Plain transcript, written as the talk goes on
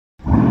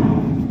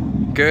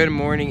Good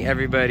morning,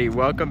 everybody.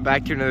 Welcome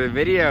back to another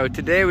video.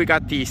 Today we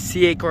got the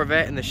C8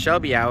 Corvette and the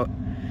Shelby out,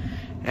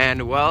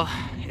 and well,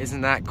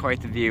 isn't that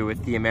quite the view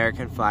with the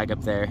American flag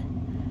up there?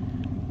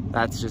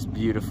 That's just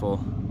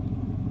beautiful.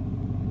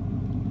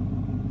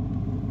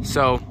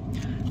 So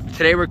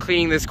today we're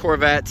cleaning this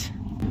Corvette,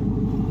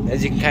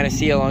 as you can kind of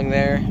see along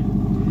there,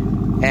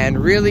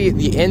 and really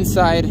the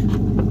inside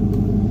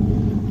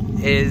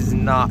is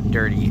not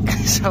dirty.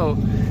 So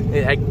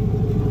a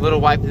little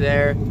wipe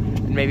there,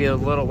 maybe a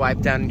little wipe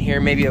down in here,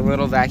 maybe a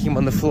little vacuum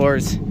on the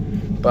floors,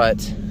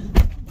 but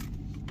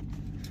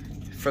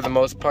for the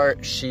most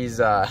part she's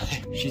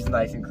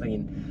nice and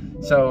clean.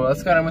 So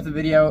let's get on with the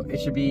video. It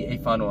should be a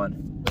fun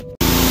one.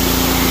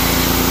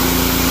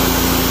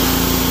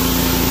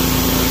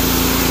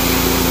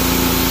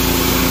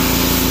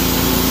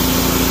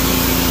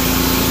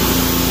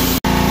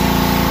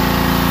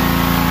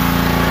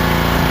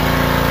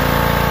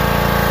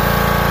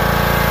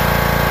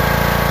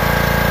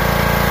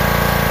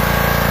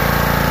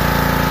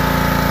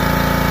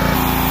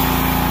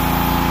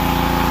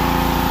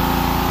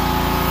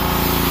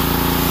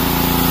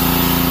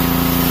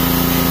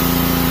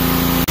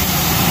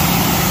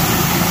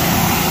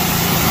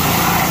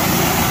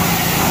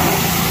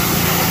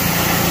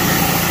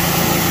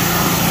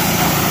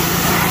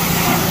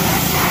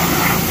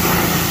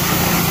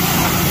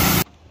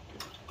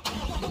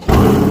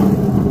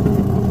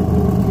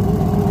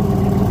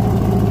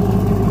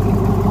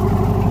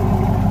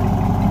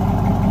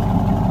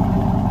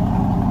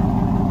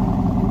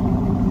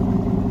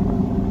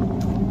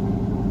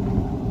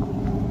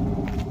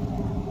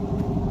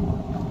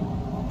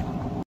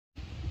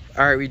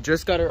 All right, we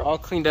just got her all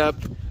cleaned up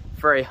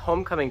for a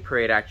homecoming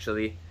parade,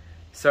 actually.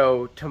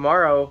 So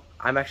tomorrow,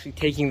 I'm actually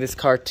taking this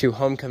car to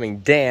homecoming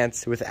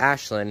dance with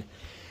Ashlyn.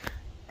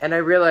 And I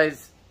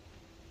realized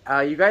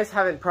you guys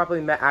haven't properly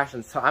met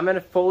Ashlyn, so I'm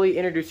gonna fully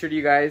introduce her to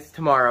you guys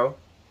tomorrow.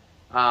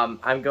 I'm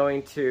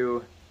gonna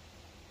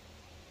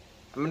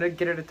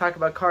get her to talk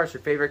about cars, her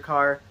favorite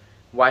car,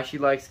 why she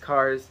likes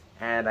cars,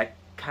 and I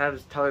kind of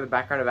just tell her the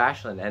background of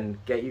Ashlyn and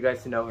get you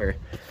guys to know her.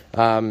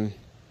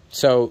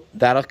 So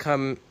that'll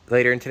come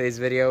later in today's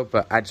video,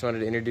 but I just wanted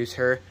to introduce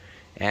her.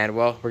 And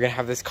well, we're gonna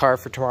have this car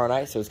for tomorrow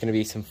night, so it's gonna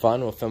be some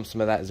fun. We'll film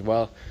some of that as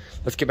well.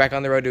 Let's get back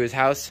on the road to his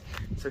house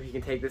so he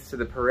can take this to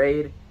the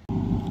parade.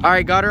 All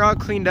right, got her all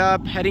cleaned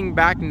up, heading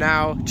back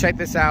now. Check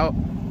this out,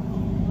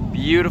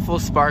 beautiful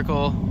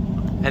sparkle.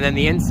 And then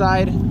the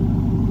inside,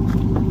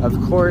 of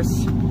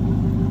course,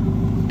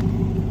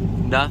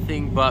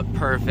 nothing but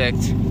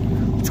perfect.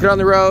 Let's get on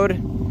the road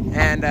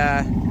and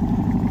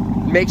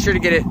make sure to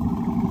get it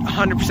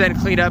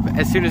 100% cleaned up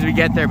as soon as we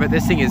get there, but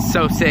this thing is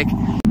so sick.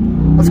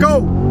 Let's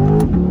go!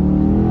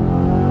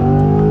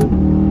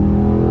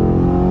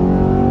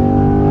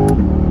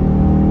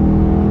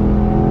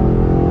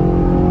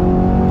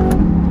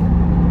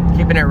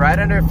 Keeping it right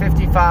under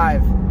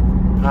 55.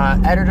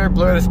 Editor,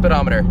 blur the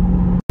speedometer.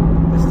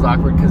 This is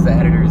awkward because the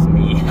editor is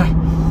me.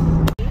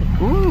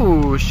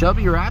 Ooh,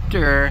 Shelby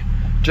Raptor.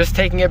 Just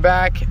taking it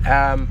back,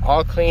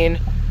 all clean.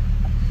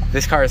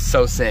 This car is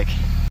so sick.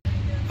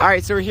 All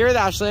right, so we're here with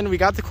Ashlyn. We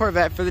got the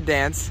Corvette for the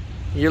dance.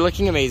 You're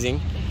looking amazing.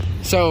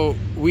 So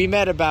we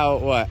met about,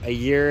 what, a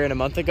year and a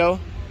month ago?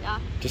 Yeah.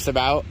 Just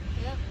about.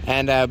 Yep.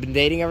 And been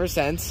dating ever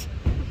since.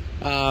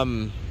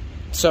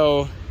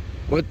 So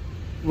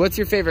what's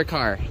your favorite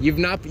car? You've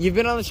been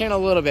on the channel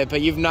a little bit,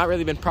 but you've not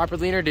really been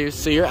properly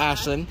introduced. So you're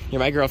Ashlyn. You're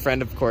my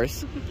girlfriend, of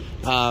course.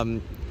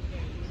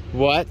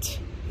 What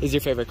is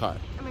your favorite car?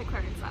 A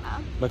McLaren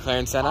Senna.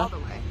 McLaren Senna? All the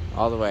way.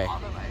 All the way. All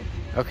the way.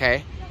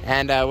 Okay.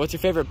 And what's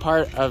your favorite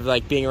part of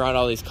like being around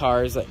all these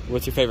cars? Like,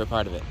 what's your favorite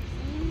part of it?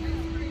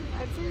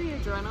 I'd say the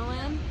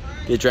adrenaline.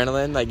 The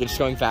adrenaline, like you're just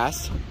going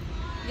fast?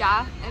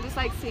 Yeah, and just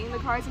like seeing the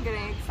cars and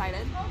getting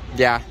excited.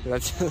 Yeah,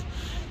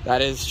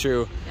 that is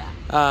true. Yeah.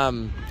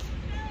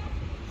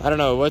 I don't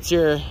know, what's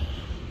the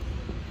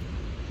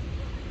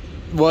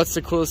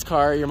coolest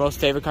car, your most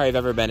favorite car you've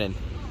ever been in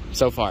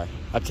so far,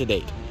 up to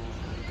date?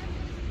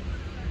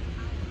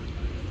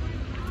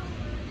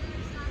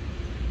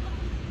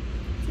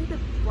 The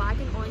black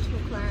and orange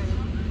McLaren.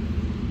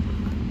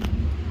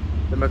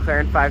 The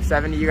McLaren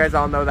 570, you guys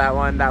all know that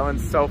one. That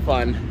one's so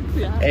fun.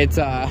 Yeah. It's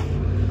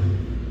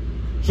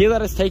he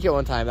let us take it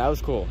one time. That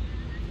was cool.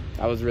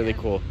 That was really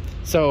cool.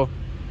 So,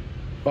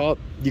 well,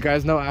 you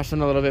guys know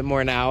Ashlyn a little bit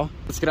more now.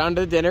 Let's get on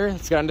to the dinner,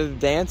 let's get on to the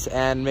dance,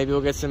 and maybe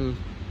we'll get some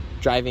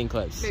driving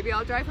clips. Maybe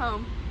I'll drive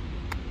home.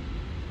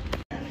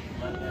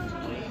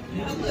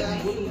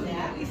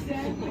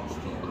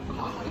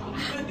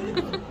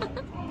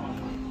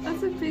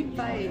 That's a big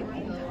bite.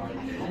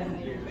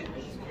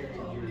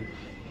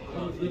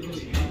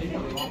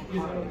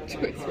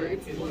 Choice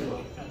words.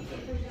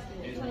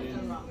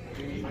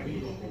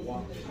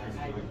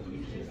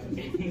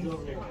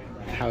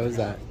 How is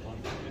that?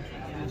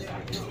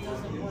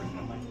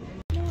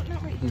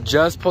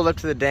 Just pulled up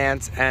to the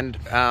dance, and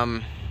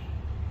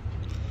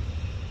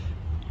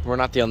we're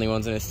not the only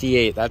ones in a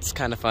C8. That's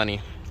kind of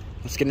funny.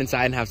 Let's get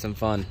inside and have some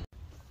fun.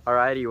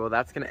 Alrighty, well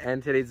that's gonna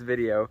end today's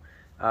video.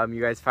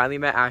 You guys finally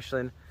met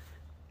Ashlyn.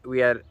 we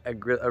had a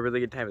really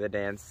good time at the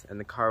dance, and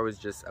the car was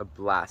just a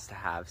blast to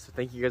have. So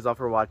thank you guys all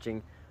for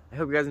watching. I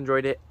hope you guys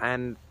enjoyed it,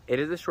 and it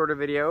is a shorter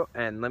video,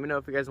 and let me know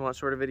if you guys want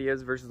shorter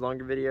videos versus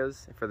longer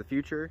videos for the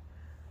future.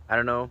 I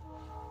don't know,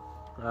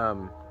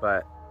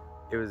 but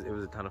it was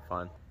a ton of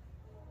fun.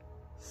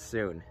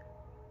 Soon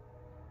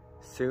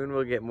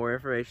we'll get more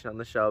information on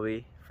the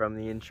Shelby from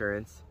the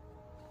insurance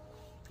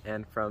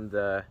and from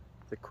the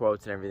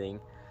quotes and everything.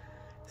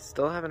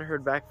 Still haven't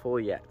heard back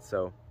fully yet,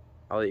 so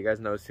I'll let you guys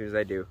know as soon as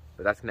I do.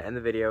 But that's gonna end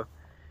the video.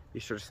 Be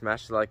sure to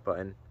smash the like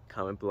button,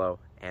 comment below,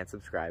 and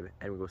subscribe,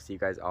 and we will see you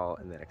guys all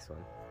in the next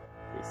one.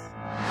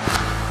 Peace.